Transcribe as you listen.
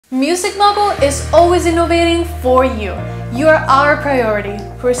Musik Mogul is always innovating for you. You are our priority.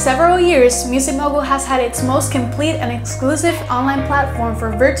 For several years, Musik Mogul has had its most complete and exclusive online platform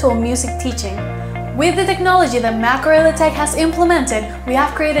for virtual music teaching. With the technology that Tech has implemented, we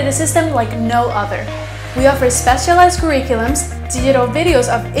have created a system like no other. We offer specialized curriculums, digital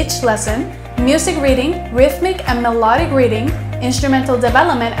videos of each lesson, music reading, rhythmic and melodic reading, instrumental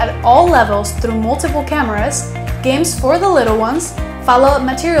development at all levels through multiple cameras, games for the little ones, follow-up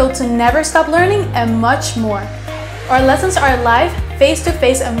material to never stop learning, and much more. Our lessons are live,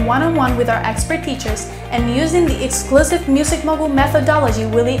 face-to-face and one-on-one with our expert teachers, and using the exclusive Musik Mogul methodology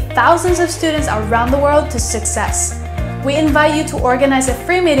will lead thousands of students around the world to success. We invite you to organize a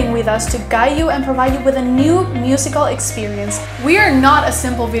free meeting with us to guide you and provide you with a new musical experience. We are not a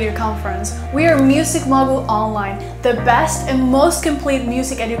simple video conference. We are Musik Mogul Online, the best and most complete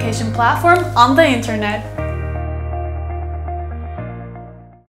music education platform on the internet.